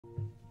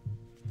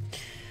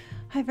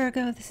Hi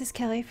Virgo, this is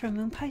Kelly from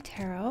Moon Pie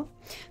Tarot.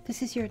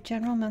 This is your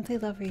general monthly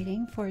love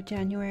reading for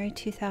January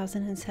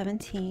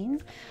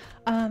 2017.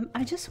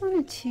 I just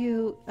wanted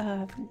to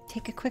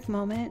take a quick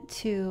moment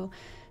to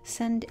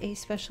send a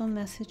special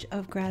message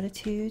of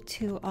gratitude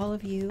to all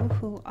of you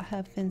who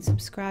have been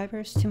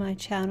subscribers to my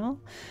channel.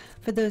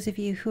 For those of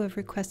you who have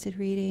requested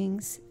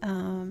readings,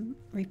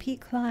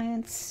 repeat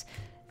clients,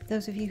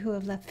 those of you who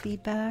have left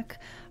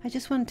feedback, I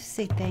just wanted to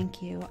say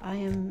thank you. I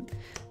am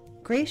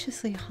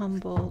graciously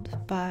humbled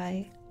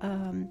by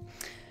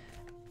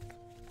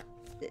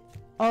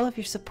all of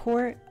your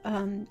support.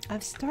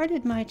 I've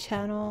started my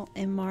channel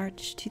in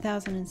March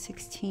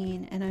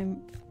 2016 and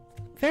I'm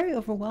very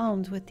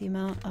overwhelmed with the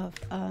amount of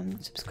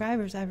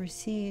subscribers I've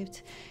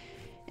received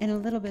in a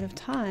little bit of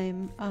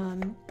time,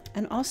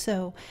 and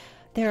also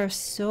there are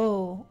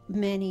so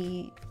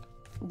many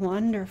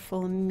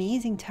wonderful,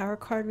 amazing tarot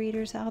card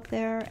readers out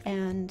there,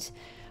 and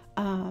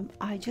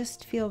I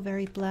just feel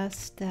very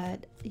blessed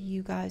that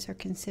you guys are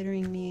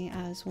considering me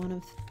as one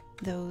of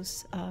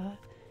those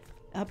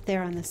up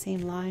there on the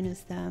same line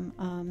as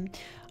them.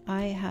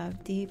 I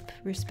have deep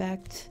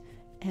respect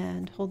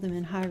and hold them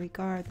in high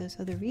regard, those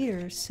other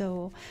readers.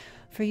 So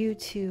for you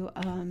to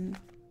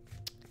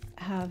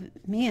have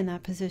me in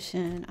that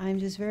position, I'm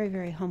just very,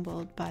 very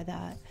humbled by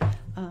that.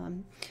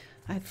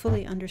 I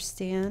fully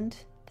understand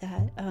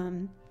that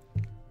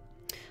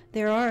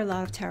there are a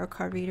lot of tarot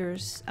card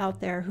readers out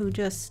there who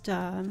just,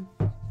 you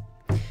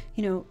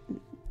know,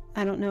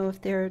 I don't know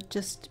if they're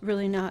just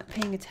really not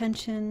paying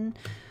attention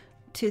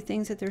to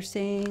things that they're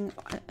saying.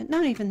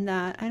 Not even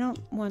that. I don't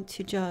want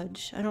to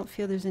judge. I don't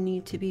feel there's a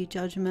need to be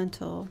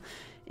judgmental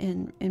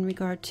in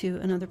regard to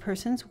another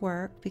person's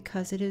work,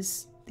 because it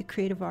is the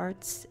creative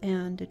arts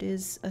and it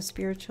is a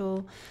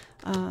spiritual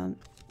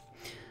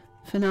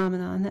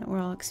phenomenon that we're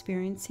all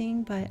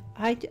experiencing. But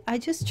I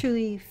just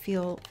truly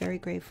feel very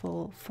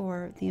grateful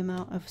for the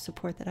amount of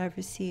support that I've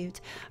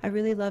received. I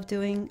really love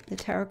doing the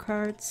tarot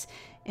cards,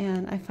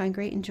 and I find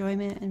great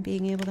enjoyment in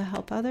being able to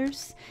help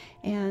others,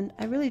 and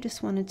I really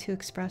just wanted to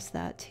express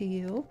that to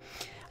you.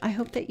 I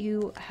hope that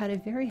you had a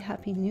very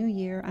happy new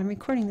year. I'm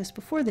recording this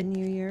before the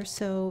new year,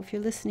 so if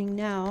you're listening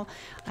now,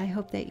 I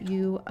hope that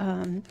you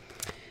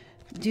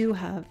do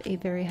have a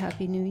very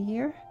happy new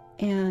year.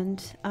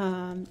 And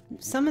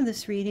some of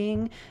this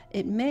reading,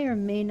 it may or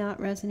may not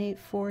resonate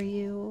for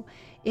you.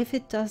 If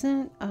it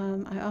doesn't,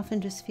 I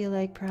often just feel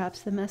like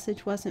perhaps the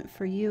message wasn't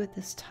for you at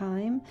this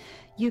time.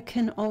 You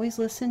can always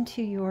listen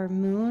to your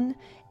moon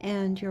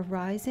and your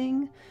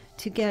rising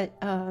to get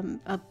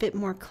a bit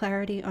more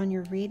clarity on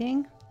your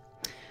reading.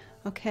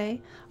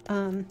 Okay,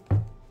 I'm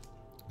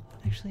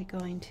actually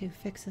going to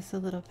fix this a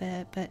little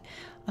bit, but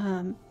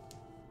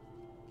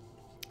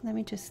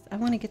I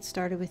want to get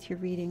started with your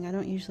reading. I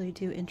don't usually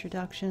do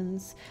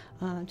introductions,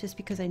 just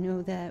because I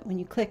know that when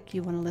you click,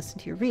 you want to listen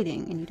to your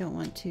reading and you don't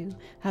want to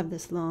have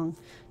this long,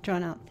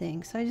 drawn-out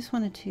thing. So I just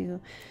wanted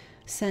to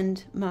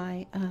send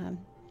my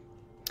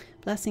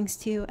blessings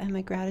to you and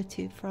my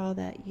gratitude for all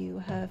that you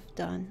have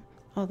done,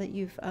 all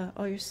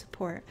your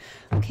support.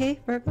 Okay,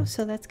 Virgo,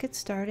 so let's get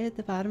started. At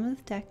the bottom of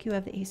the deck, you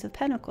have the Ace of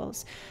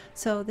Pentacles.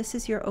 So this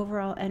is your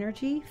overall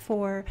energy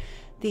for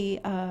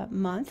the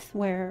month,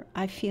 where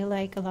I feel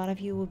like a lot of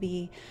you will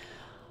be,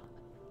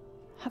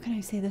 how can I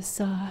say this,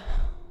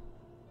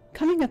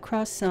 coming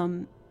across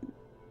some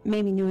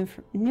maybe new, I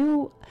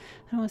don't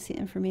want to say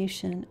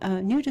information,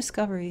 new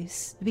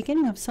discoveries, the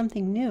beginning of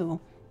something new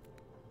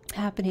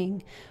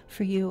happening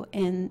for you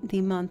in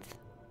the month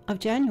of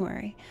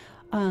January.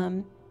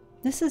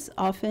 This is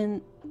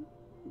often,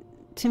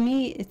 to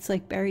me, it's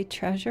like buried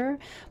treasure,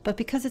 but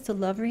because it's a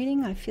love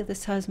reading, I feel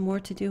this has more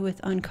to do with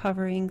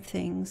uncovering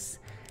things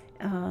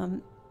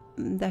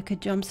that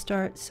could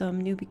jumpstart some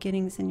new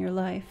beginnings in your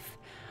life.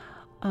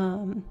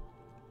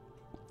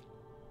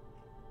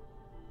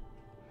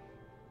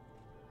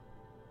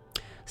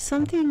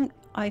 Something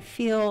I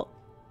feel,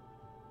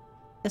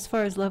 as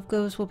far as love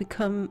goes, will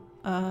begin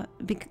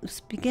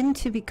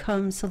to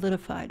become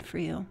solidified for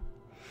you.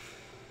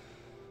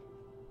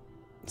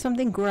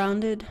 Something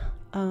grounded,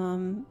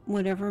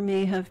 whatever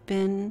may have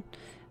been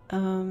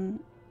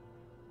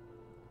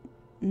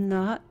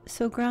not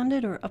so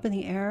grounded or up in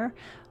the air.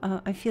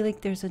 I feel like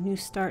there's a new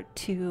start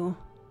to,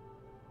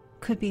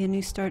 could be a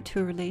new start to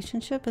a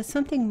relationship, but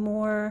something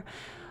more,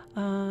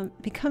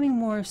 becoming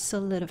more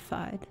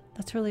solidified.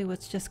 That's really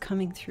what's just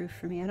coming through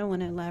for me. I don't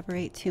want to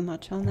elaborate too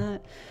much on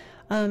that.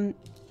 So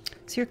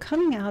you're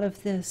coming out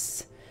of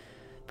this,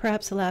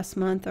 perhaps the last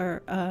month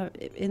or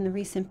in the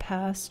recent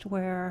past,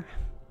 where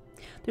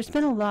there's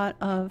been a lot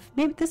of,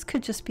 maybe this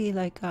could just be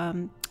like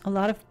a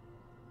lot of,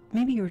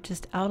 maybe you were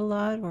just out a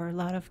lot, or a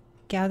lot of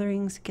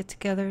gatherings,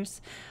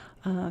 get-togethers,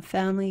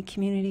 family,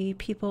 community,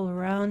 people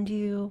around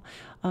you.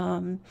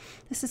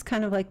 This is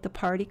kind of like the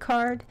party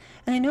card,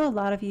 and I know a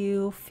lot of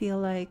you feel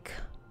like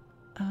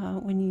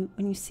when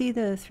you see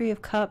the Three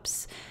of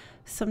Cups,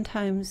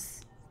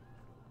 sometimes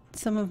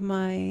some of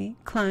my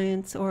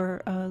clients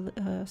or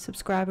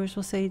subscribers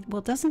will say,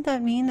 well, doesn't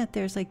that mean that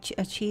there's like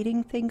a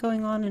cheating thing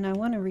going on? And I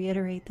want to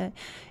reiterate that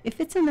if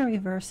it's in the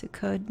reverse, it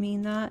could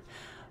mean that,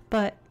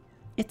 but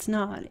it's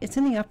not. It's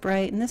in the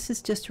upright, and this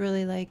is just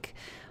really like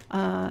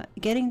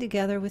getting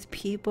together with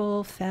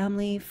people,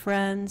 family,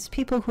 friends,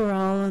 people who are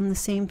all on the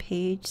same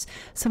page.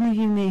 Some of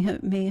you may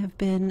have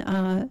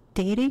been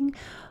dating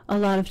a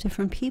lot of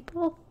different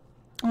people.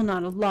 Well,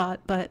 not a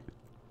lot, but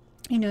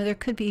you know, there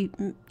could be,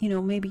 you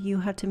know, maybe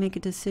you had to make a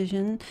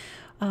decision.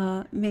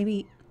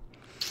 Maybe,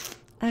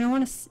 I don't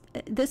want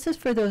to, this is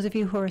for those of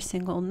you who are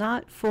single,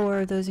 not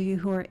for those of you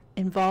who are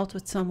involved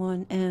with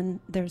someone and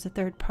there's a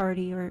third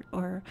party,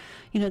 or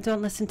you know,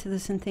 don't listen to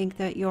this and think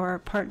that your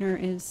partner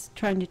is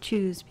trying to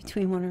choose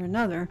between one or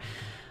another.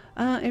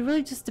 It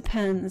really just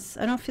depends.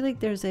 I don't feel like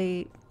there's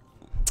a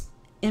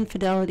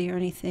infidelity or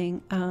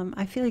anything.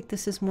 I feel like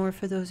this is more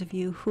for those of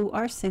you who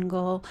are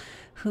single,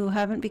 who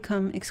haven't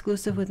become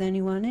exclusive with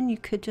anyone, and you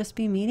could just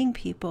be meeting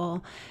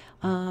people,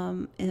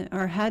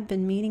 or had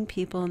been meeting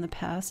people in the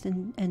past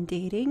and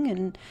dating,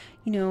 and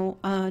you know,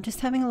 just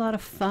having a lot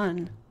of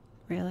fun,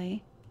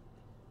 really.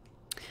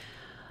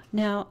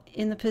 Now,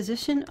 in the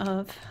position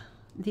of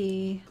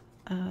the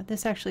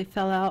this actually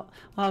fell out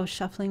while I was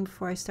shuffling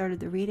before I started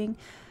the reading.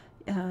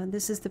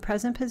 This is the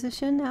present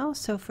position now.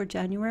 So for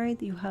January,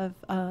 you have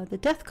the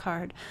Death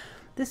card.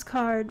 This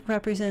card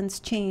represents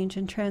change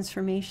and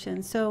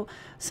transformation. So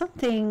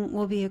something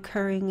will be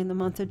occurring in the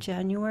month of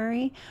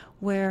January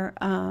where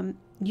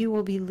you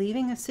will be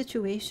leaving a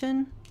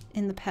situation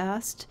in the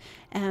past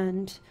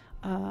and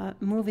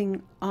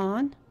moving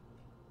on.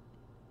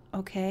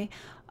 Okay.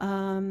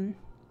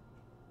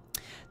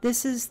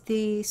 This is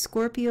the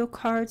Scorpio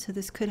card, so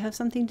this could have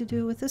something to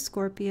do with the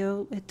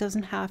Scorpio. It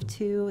doesn't have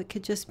to. It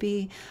could just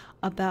be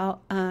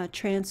about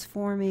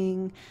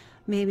transforming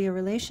maybe a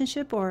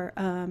relationship or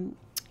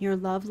your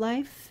love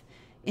life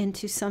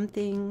into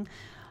something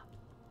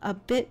a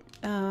bit,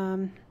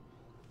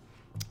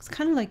 it's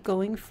kind of like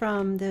going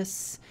from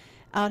this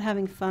out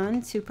having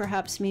fun to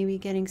perhaps maybe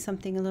getting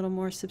something a little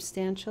more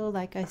substantial,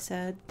 like I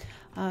said,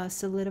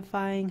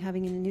 solidifying,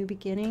 having a new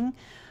beginning.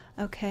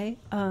 Okay.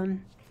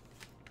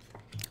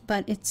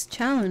 But it's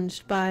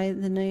challenged by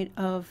the Knight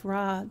of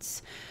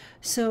Rods.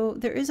 So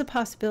there is a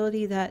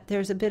possibility that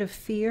there's a bit of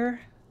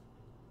fear.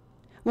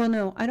 Well,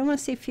 no, I don't want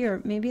to say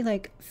fear. Maybe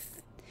like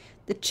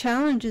the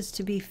challenge is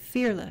to be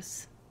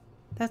fearless.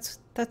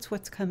 That's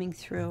what's coming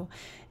through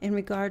in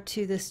regard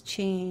to this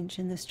change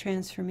and this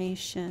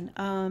transformation.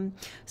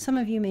 Some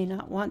of you may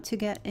not want to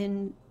get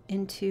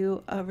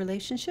into a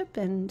relationship,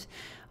 and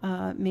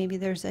maybe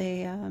there's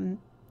a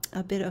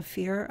bit of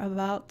fear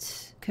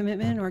about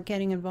commitment or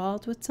getting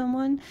involved with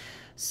someone.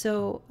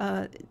 So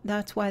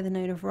that's why the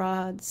Knight of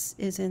Rods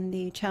is in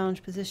the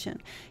challenge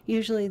position.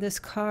 Usually this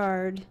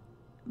card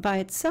by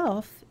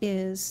itself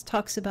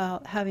talks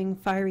about having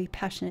fiery,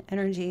 passionate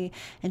energy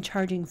and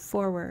charging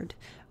forward,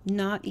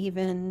 not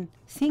even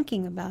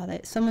thinking about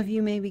it. Some of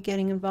you may be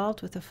getting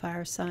involved with a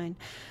fire sign.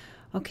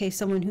 Okay,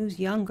 someone who's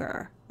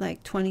younger,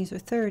 like 20s or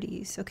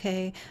 30s,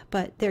 okay?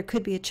 But there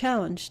could be a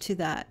challenge to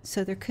that.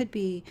 So there could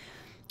be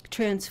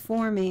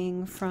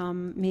transforming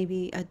from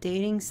maybe a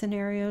dating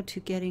scenario to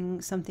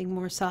getting something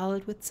more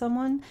solid with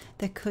someone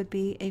that could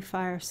be a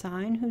fire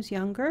sign who's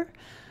younger.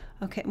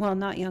 Okay, well,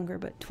 not younger,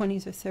 but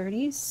 20s or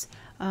 30s.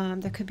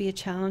 There could be a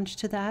challenge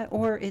to that,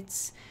 or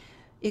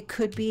it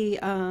could be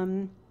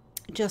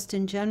just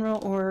in general,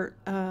 or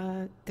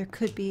there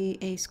could be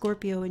a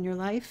Scorpio in your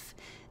life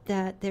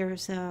that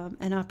there's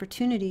an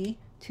opportunity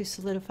to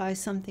solidify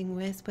something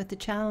with, but the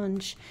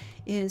challenge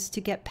is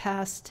to get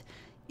past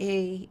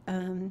a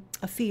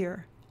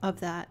fear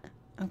of that.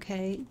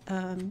 Okay,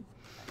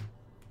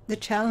 the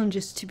challenge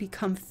is to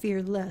become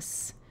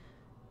fearless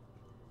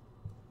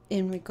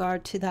in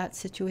regard to that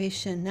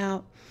situation.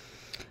 Now,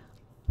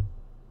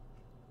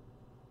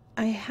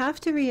 I have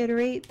to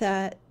reiterate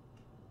that,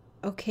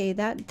 okay,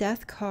 that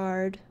Death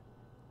card,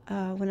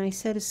 when I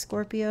said a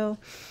Scorpio,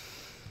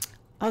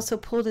 also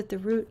pulled at the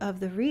root of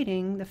the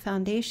reading, the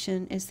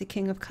foundation is the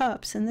King of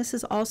Cups, and this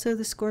is also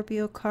the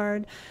Scorpio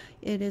card.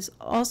 It is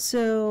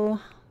also,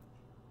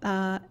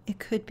 it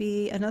could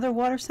be another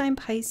water sign,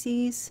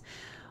 Pisces,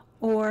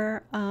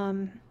 or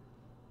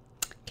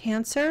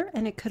Cancer,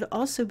 and it could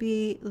also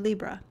be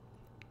Libra.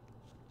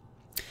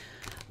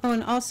 Oh,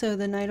 and also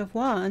the Knight of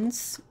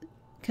Wands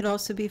could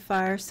also be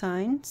fire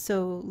sign,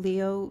 so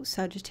Leo,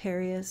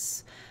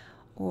 Sagittarius,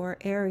 or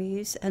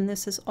Aries, and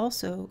this is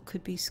also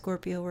could be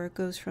Scorpio, where it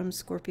goes from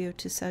Scorpio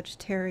to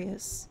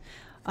Sagittarius.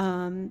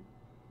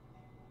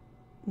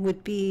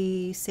 Would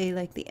be, say,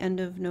 like the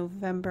end of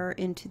November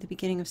into the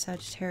beginning of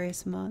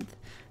Sagittarius month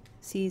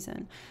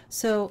season.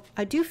 So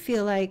I do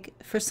feel like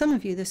for some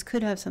of you this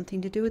could have something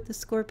to do with the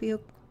Scorpio,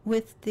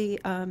 with the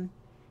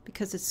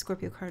because it's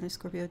Scorpio card and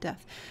Scorpio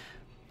death.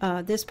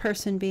 This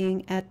person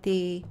being at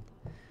the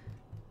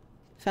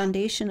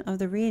foundation of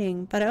the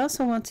reading. But I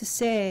also want to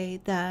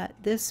say that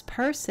this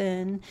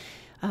person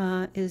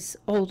is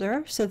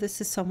older, so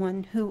this is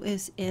someone who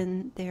is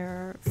in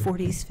their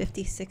 40s,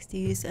 50s,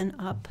 60s and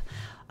up.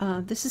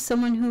 This is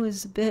someone who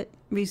is a bit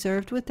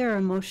reserved with their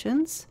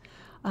emotions.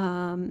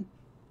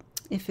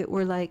 If it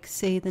were like,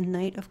 say, the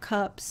Knight of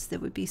Cups,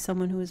 that would be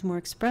someone who is more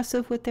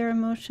expressive with their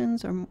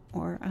emotions, or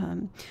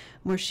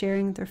more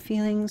sharing their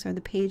feelings, or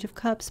the Page of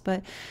Cups,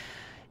 but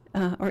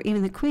or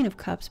even the Queen of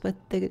Cups. But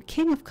the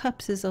King of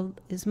Cups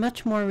is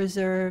much more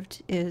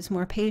reserved, is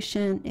more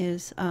patient,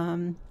 is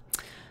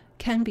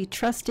can be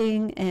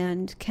trusting,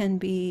 and can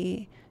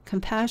be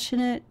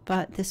compassionate.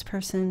 But this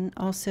person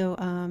also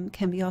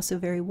can be also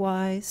very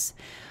wise.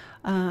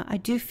 I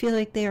do feel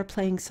like they are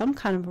playing some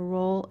kind of a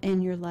role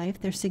in your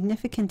life. They're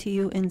significant to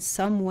you in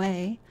some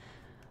way,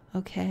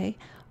 okay?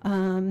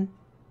 But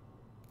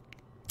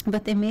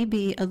they may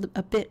be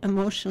a bit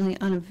emotionally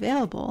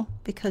unavailable,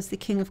 because the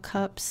King of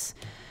Cups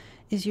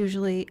is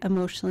usually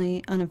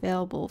emotionally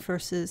unavailable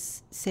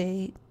versus,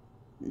 say,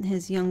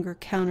 his younger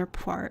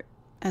counterpart,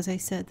 as I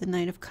said, the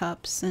Knight of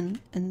Cups, and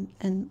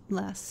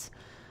less,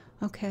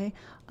 okay?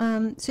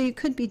 So you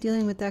could be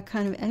dealing with that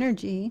kind of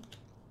energy.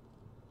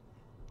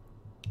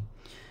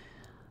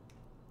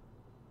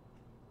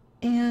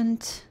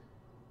 And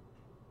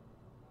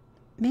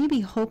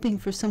maybe hoping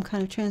for some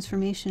kind of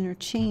transformation or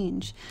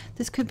change.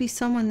 This could be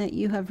someone that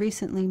you have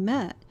recently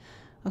met,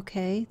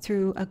 okay,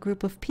 through a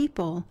group of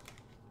people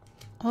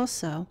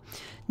also.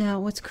 Now,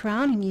 what's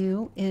crowning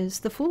you is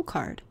the Fool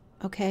card,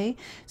 okay?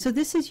 So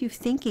this is you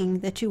thinking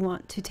that you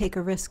want to take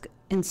a risk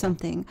in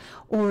something,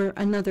 or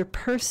another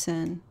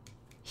person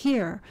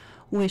here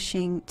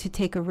wishing to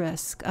take a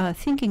risk,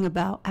 thinking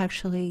about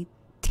actually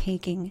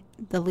taking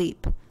the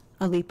leap,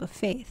 a leap of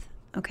faith.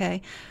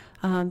 Okay,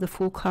 the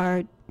Fool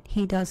card,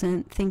 he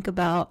doesn't think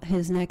about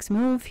his next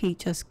move. He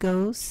just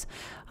goes.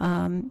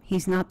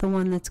 He's not the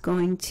one that's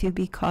going to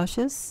be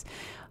cautious.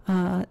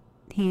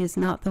 He is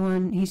not the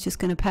one, he's just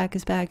going to pack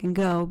his bag and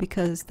go,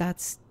 because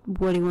that's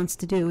what he wants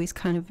to do. He's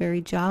kind of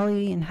very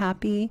jolly and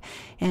happy,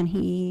 and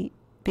he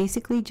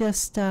basically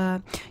just,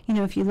 you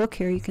know, if you look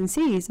here, you can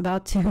see he's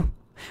about to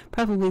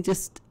probably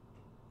just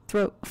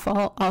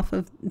fall off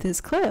of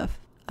this cliff.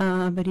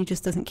 But he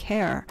just doesn't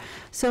care.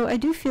 So I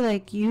do feel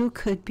like you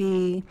could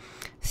be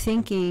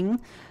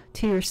thinking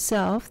to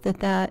yourself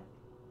that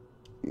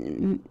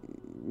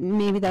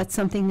maybe that's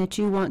something that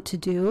you want to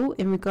do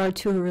in regard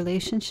to a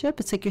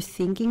relationship. It's like you're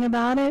thinking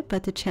about it,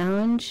 but the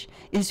challenge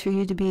is for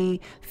you to be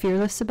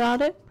fearless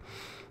about it.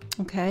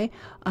 Okay?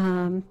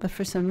 But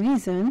for some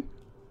reason,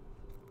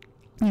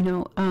 you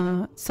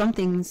know,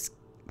 something's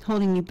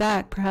holding you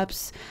back.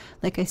 Perhaps,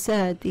 like I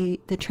said,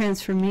 the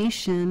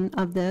transformation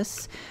of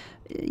this.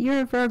 You're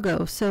a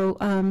Virgo, so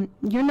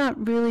you're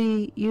not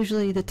really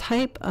usually the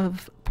type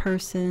of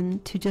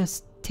person to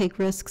just take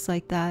risks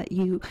like that.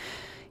 Your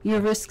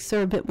risks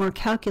are a bit more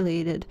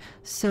calculated.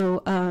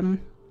 So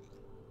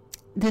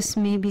this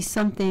may be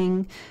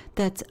something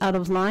that's out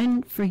of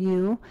line for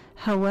you.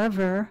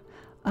 However,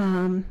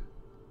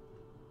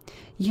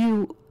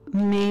 you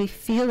may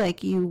feel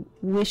like you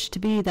wish to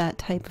be that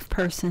type of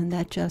person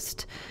that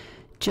just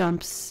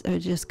jumps or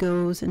just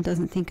goes and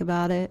doesn't think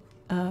about it.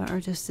 Or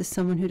just as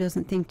someone who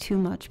doesn't think too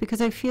much,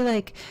 because I feel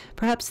like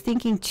perhaps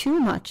thinking too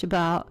much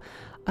about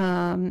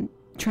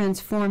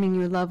transforming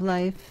your love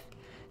life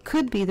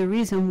could be the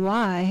reason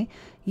why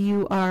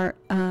you are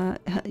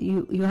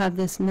you have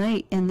this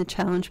Knight in the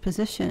challenge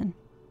position.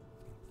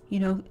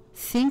 You know,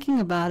 thinking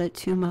about it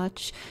too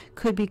much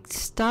could be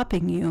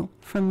stopping you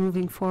from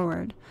moving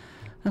forward.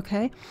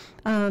 Okay,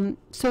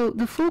 so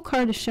the Fool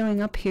card is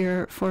showing up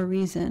here for a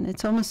reason.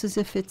 It's almost as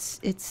if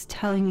it's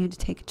telling you to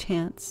take a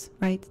chance,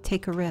 right? To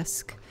take a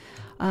risk,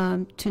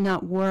 to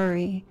not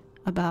worry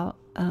about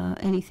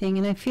anything.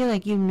 And I feel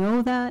like you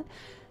know that.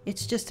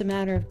 It's just a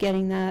matter of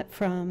getting that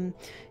from,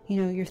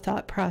 you know, your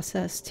thought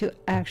process to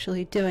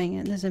actually doing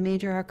it. There's a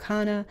major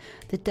arcana.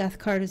 The Death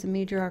card is a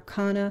major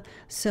arcana.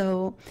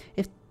 So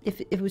if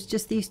it was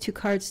just these two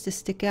cards to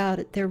stick out,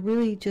 they're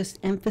really just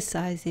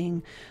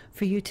emphasizing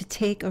for you to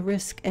take a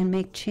risk and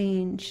make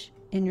change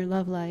in your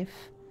love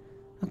life.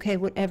 Okay,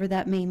 whatever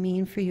that may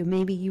mean for you.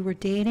 Maybe you were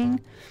dating,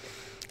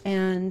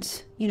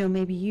 and, you know,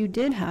 maybe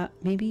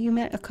you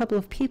met a couple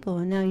of people,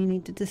 and now you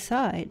need to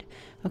decide.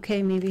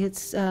 Okay, maybe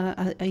it's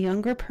a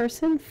younger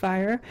person,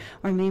 fire,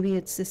 or maybe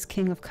it's this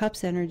King of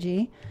Cups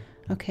energy.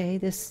 Okay,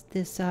 this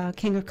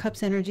King of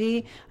Cups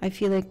energy, I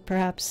feel like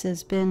perhaps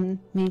has been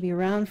maybe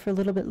around for a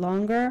little bit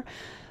longer,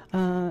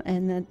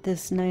 and that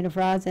this Knight of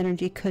Rods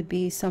energy could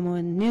be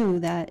someone new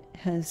that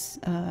has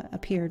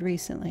appeared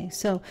recently.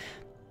 So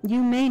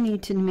you may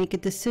need to make a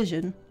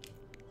decision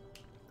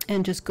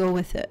and just go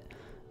with it.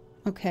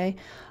 Okay.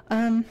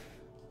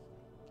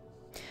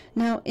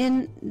 Now,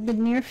 in the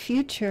near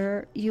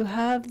future, you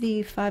have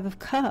the Five of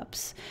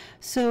Cups.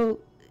 So,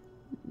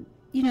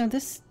 you know,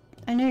 this,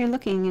 I know you're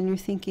looking and you're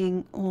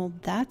thinking, well,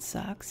 that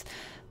sucks.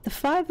 The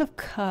Five of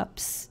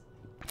Cups,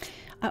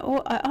 I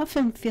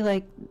often feel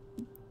like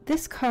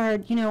this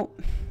card, you know,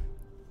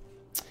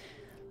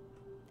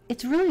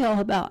 it's really all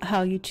about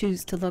how you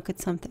choose to look at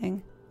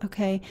something,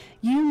 okay?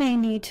 You may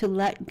need to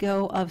let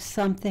go of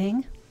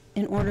something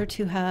in order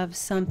to have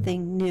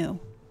something new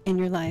in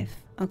your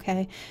life,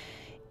 okay?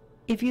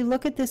 If you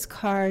look at this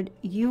card,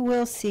 you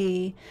will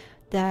see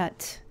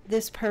that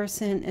this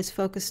person is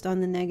focused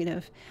on the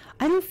negative.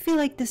 I don't feel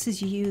like this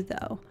is you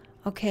though,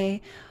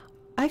 okay?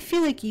 I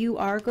feel like you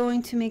are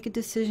going to make a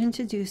decision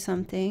to do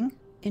something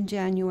in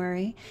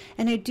January,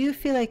 and I do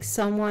feel like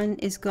someone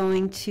is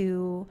going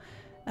to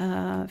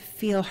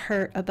feel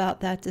hurt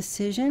about that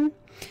decision.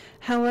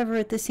 However,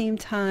 at the same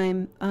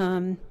time,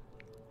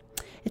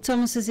 it's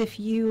almost as if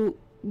you'll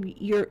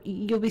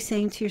be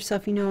saying to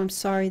yourself, you know, I'm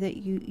sorry that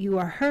you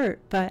are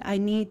hurt, but I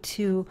need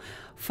to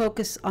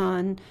focus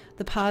on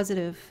the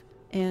positive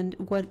and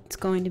what's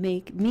going to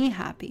make me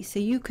happy. So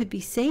you could be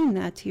saying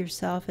that to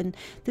yourself, and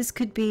this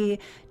could be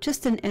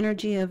just an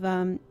energy of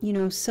you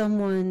know,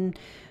 someone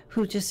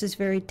who just is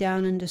very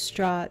down and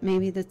distraught.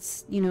 Maybe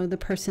that's, you know, the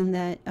person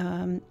that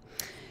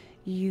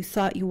you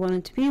thought you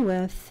wanted to be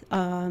with,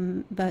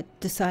 but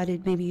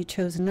decided maybe you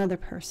chose another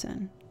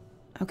person.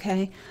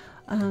 Okay.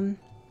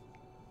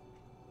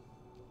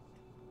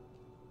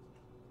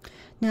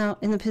 Now,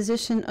 in the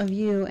position of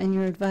you and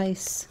your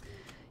advice,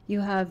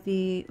 you have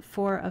the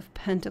Four of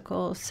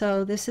Pentacles.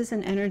 So this is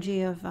an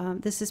energy of,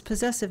 this is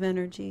possessive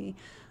energy.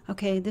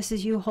 Okay, this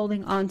is you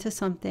holding on to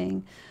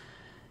something.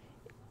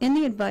 In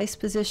the advice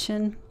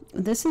position,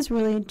 this is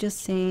really just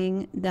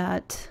saying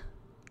that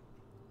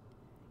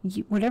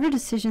whatever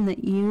decision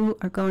that you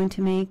are going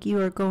to make,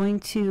 you're going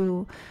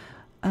to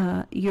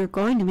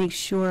make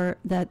sure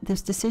that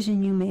this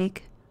decision you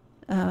make,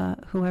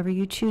 whoever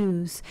you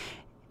choose,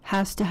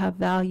 has to have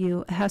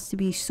value. It has to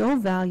be so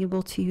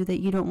valuable to you that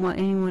you don't want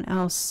anyone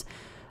else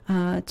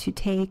to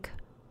take,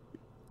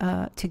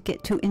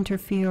 to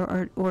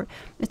interfere, or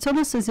it's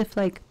almost as if,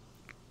 like,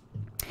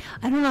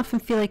 I don't often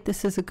feel like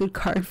this is a good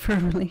card for a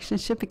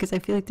relationship, because I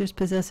feel like there's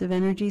possessive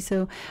energy.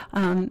 So,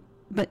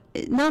 but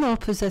not all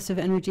possessive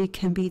energy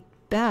can be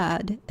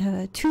bad.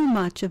 Too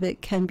much of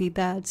it can be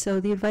bad. So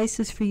the advice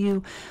is for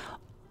you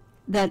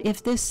that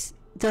if this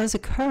does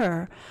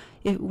occur,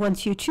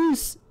 once you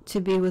choose to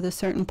be with a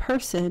certain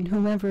person,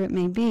 whomever it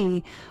may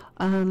be,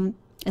 and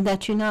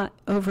that you not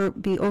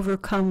be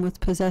overcome with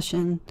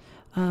possession,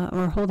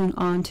 or holding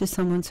on to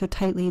someone so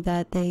tightly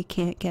that they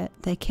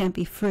can't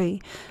be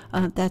free.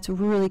 That's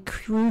really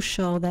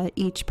crucial, that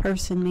each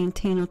person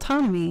maintain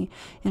autonomy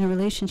in a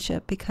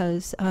relationship,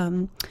 because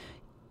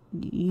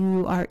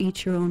you are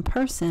each your own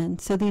person.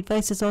 So the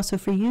advice is also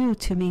for you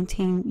to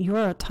maintain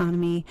your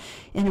autonomy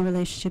in a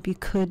relationship. You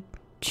could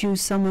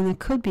choose someone that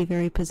could be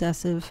very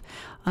possessive,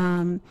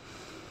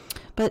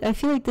 but I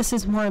feel like this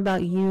is more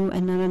about you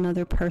and not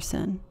another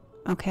person.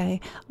 Okay,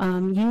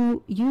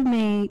 you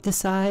may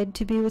decide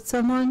to be with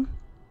someone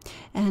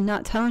and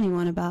not tell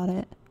anyone about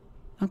it.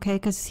 Okay,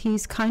 because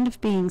he's kind of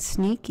being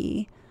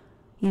sneaky.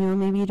 You know,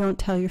 maybe you don't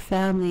tell your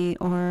family,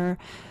 or,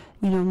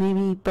 you know,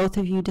 maybe both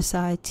of you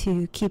decide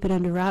to keep it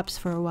under wraps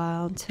for a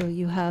while until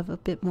you have a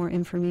bit more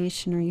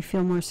information, or you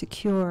feel more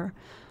secure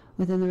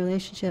within the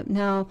relationship.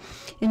 Now,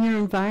 in your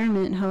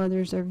environment, how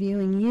others are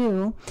viewing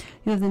you,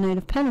 you have the Knight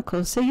of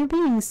Pentacles. So you're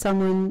being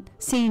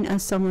seen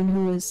as someone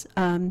who is,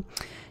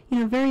 you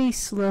know, very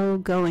slow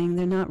going.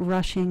 They're not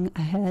rushing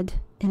ahead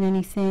in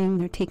anything.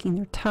 They're taking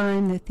their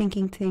time. They're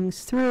thinking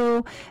things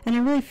through. And I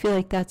really feel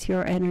like that's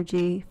your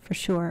energy for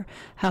sure,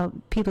 how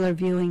people are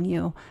viewing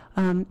you.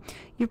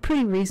 You're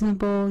pretty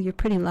reasonable. You're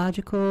pretty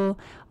logical.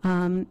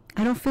 I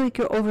don't feel like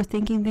you're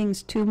overthinking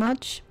things too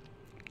much.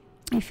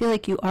 I feel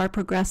like you are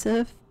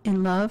progressive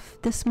in love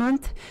this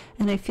month,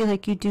 and I feel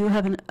like you do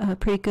have a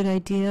pretty good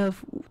idea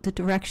of the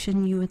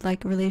direction you would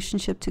like a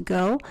relationship to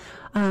go,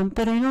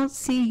 but I don't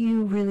see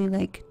you really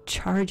like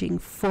charging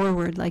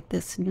forward like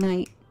this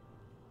Knight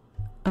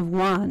of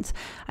Wands.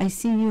 I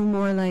see you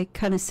more like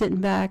kind of sitting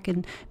back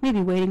and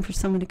maybe waiting for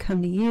someone to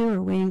come to you,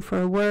 or waiting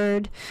for a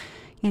word,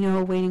 you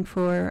know, waiting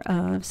for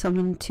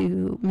someone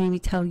to maybe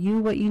tell you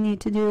what you need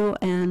to do.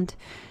 And,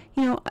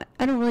 you know,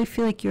 I don't really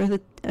feel like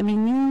I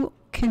mean, you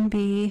can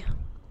be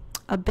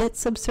a bit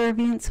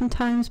subservient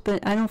sometimes,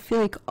 but I don't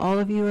feel like all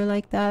of you are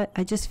like that.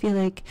 I just feel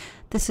like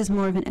this is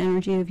more of an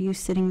energy of you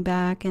sitting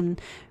back and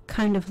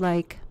kind of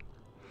like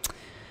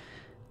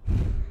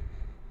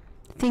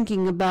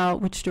thinking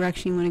about which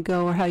direction you want to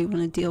go, or how you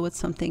want to deal with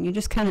something. You're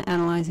just kind of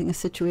analyzing a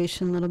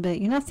situation a little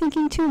bit. You're not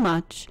thinking too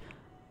much,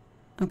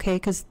 okay?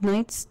 Because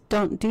Knights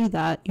don't do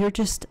that. You're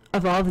just,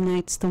 of all the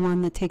Knights, the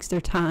one that takes their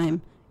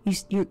time.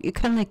 You're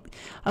kind of like,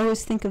 I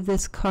always think of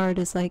this card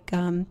as like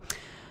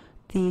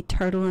the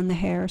turtle and the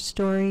hare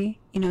story.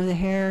 You know, the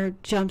hare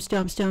jumps,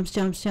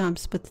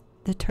 but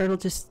the turtle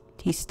just,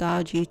 he's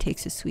stodgy,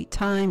 takes his sweet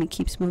time, he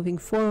keeps moving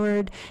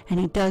forward, and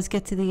he does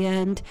get to the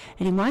end,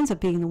 and he winds up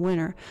being the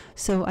winner.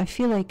 So I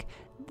feel like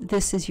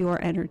this is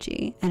your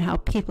energy and how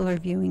people are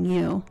viewing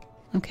you,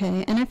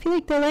 okay? And I feel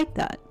like they're like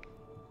that,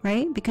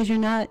 right? Because you're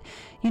not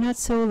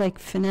so like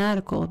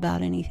fanatical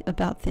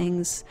about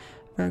things,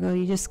 Virgo.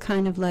 You just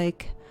kind of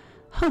like,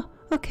 huh,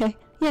 okay,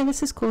 yeah,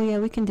 this is cool, yeah,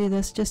 we can do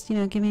this, just, you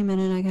know, give me a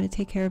minute, I gotta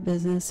take care of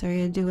business, or I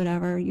gotta do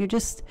whatever. You're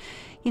just,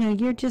 you know,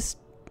 you're just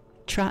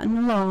trotting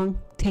along,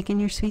 taking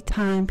your sweet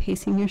time,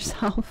 pacing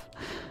yourself.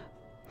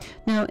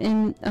 Now,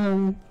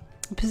 in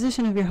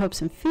position of your hopes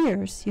and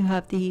fears, you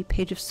have the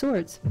Page of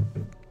Swords.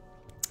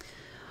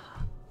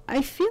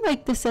 I feel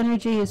like this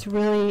energy is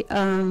really,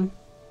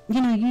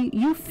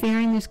 you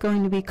fearing there's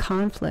going to be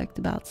conflict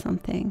about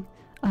something.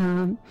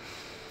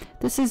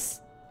 This is,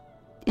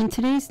 in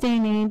today's day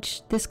and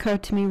age, this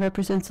card to me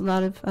represents a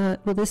lot of,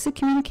 this is a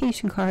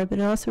communication card, but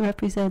it also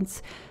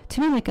represents,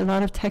 to me, like a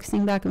lot of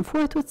texting back and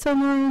forth with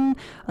someone,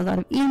 a lot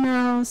of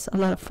emails, a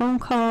lot of phone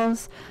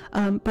calls,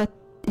 but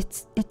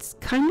it's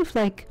kind of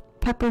like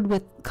peppered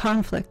with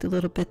conflict a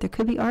little bit. There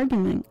could be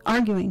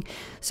arguing.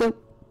 So,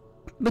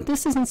 but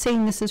this isn't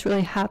saying this is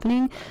really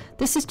happening.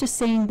 This is just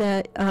saying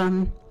that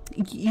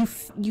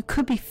you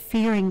could be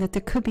fearing that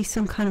there could be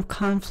some kind of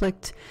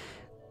conflict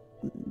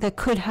that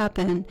could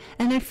happen,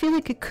 and I feel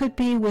like it could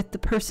be with the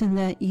person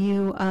that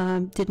you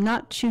did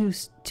not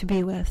choose to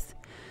be with.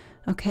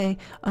 Okay,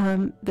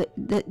 but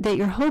that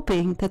you're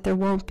hoping that there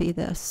won't be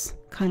this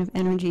kind of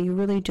energy. You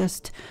really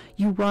just,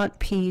 you want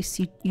peace.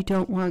 You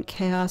don't want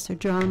chaos or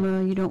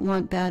drama. You don't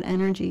want bad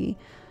energy.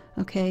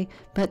 Okay,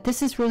 but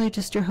this is really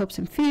just your hopes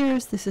and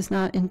fears. This is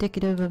not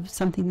indicative of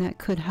something that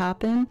could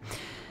happen.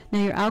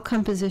 Now your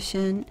outcome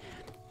position,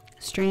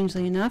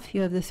 strangely enough,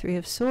 you have the Three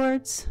of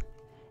Swords,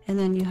 and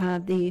then you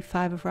have the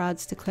Five of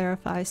Rods to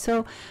clarify.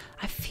 So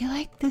I feel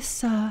like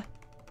this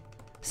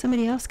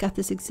somebody else got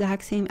this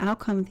exact same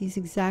outcome with these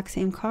exact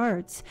same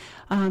cards,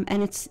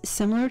 and it's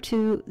similar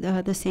to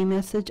the same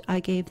message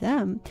I gave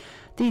them.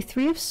 The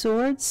Three of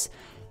Swords,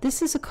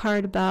 this is a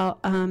card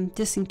about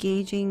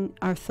disengaging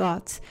our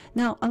thoughts.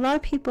 Now, a lot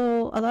of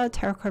people, a lot of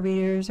tarot card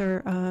readers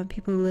or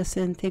people who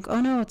listen think,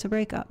 oh no, it's a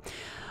breakup.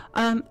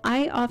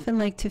 I often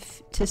like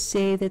to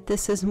say that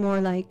this is more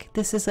like,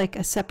 this is like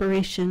a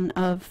separation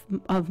of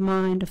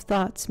mind, of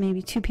thoughts,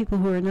 maybe two people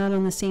who are not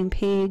on the same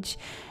page,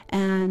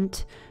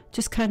 and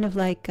just kind of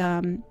like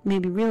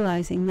maybe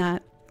realizing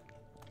that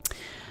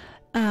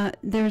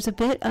there's a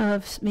bit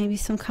of maybe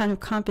some kind of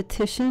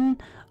competition,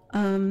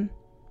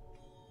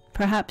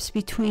 perhaps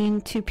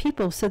between two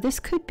people. So this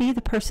could be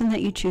the person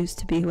that you choose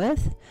to be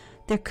with.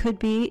 There could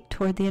be,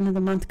 toward the end of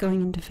the month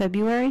going into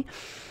February,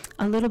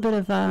 a little bit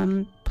of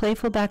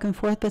playful back and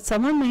forth, but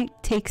someone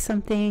might take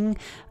something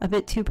a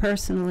bit too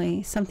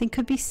personally. Something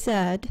could be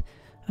said,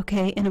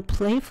 okay, in a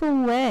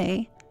playful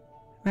way,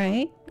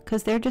 right?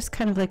 Because they're just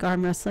kind of like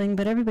arm wrestling,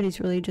 but everybody's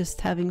really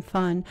just having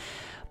fun.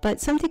 But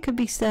something could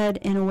be said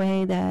in a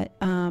way that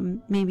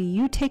maybe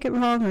you take it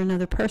wrong, or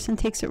another person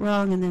takes it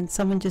wrong, and then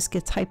someone just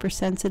gets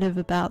hypersensitive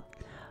about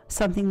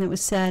something that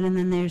was said, and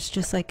then there's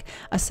just like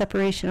a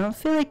separation. I don't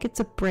feel like it's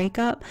a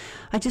breakup.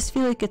 I just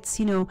feel like it's,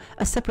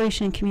 a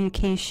separation in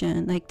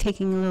communication, like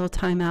taking a little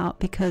time out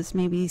because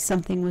maybe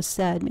something was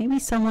said. Maybe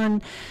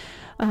someone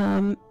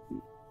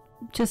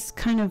just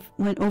kind of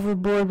went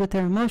overboard with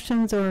their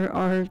emotions,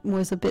 or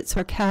was a bit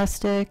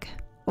sarcastic,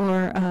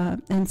 or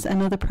and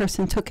another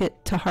person took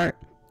it to heart.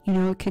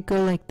 It could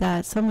go like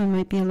that. Someone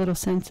might be a little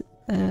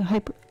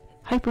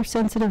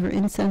hypersensitive or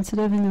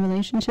insensitive in the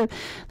relationship.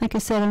 Like I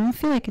said, I don't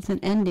feel like it's an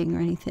ending or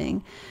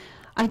anything.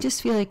 I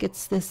just feel like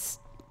it's this,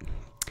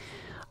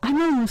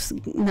 I'm almost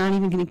not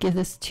even going to give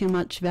this too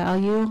much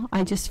value.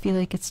 I just feel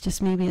like it's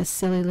just maybe a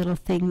silly little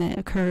thing that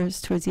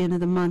occurs towards the end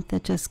of the month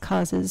that just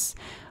causes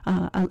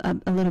a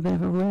little bit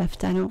of a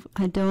rift. I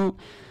don't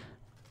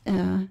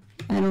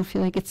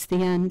feel like it's the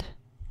end.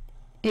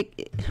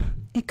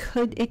 It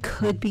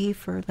could be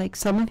for like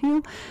some of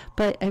you,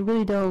 but I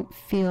really don't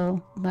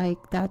feel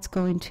like that's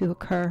going to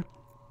occur.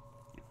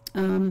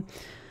 Trying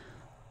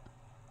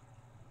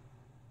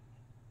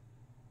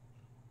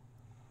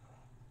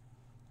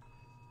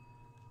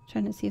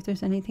to see if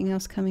there's anything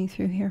else coming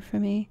through here for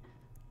me.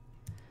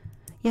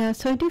 Yeah,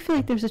 so I do feel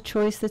like there's a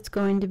choice that's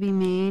going to be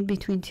made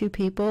between two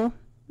people.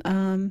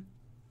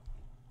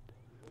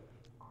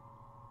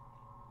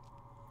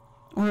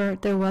 Or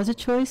there was a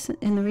choice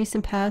in the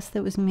recent past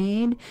that was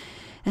made,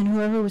 and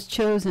whoever was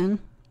chosen,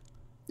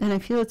 and I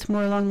feel it's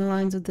more along the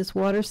lines of this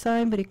water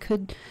sign, but it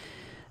could,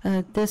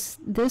 this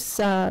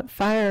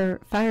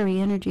fiery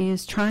energy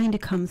is trying to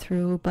come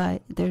through,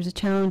 but there's a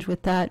challenge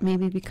with that,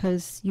 maybe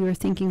because you are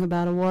thinking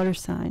about a water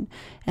sign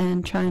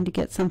and trying to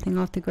get something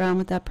off the ground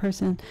with that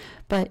person.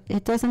 But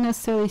it doesn't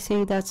necessarily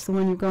say that's the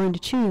one you're going to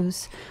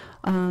choose,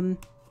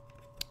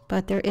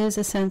 but there is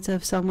a sense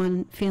of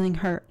someone feeling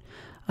hurt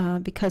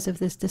because of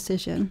this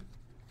decision.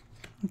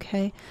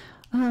 Okay,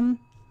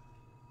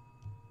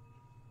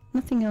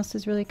 nothing else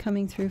is really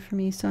coming through for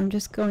me, so I'm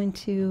just going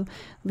to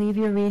leave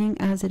your reading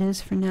as it is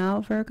for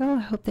now, Virgo. I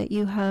hope that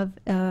you have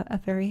a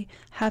very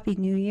happy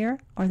new year,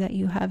 or that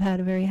you have had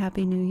a very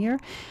happy new year,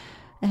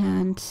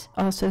 and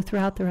also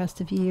throughout the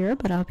rest of the year,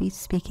 but I'll be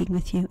speaking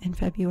with you in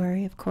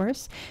February, of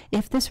course.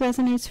 If this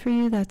resonates for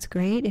you, that's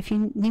great. If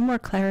you need more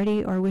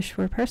clarity or wish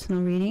for a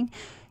personal reading,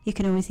 you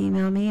can always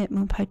email me at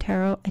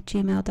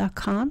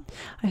moonpietarot@gmail.com.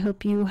 I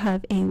hope you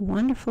have a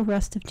wonderful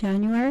rest of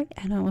January,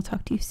 and I will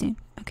talk to you soon.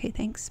 Okay,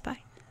 thanks.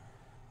 Bye.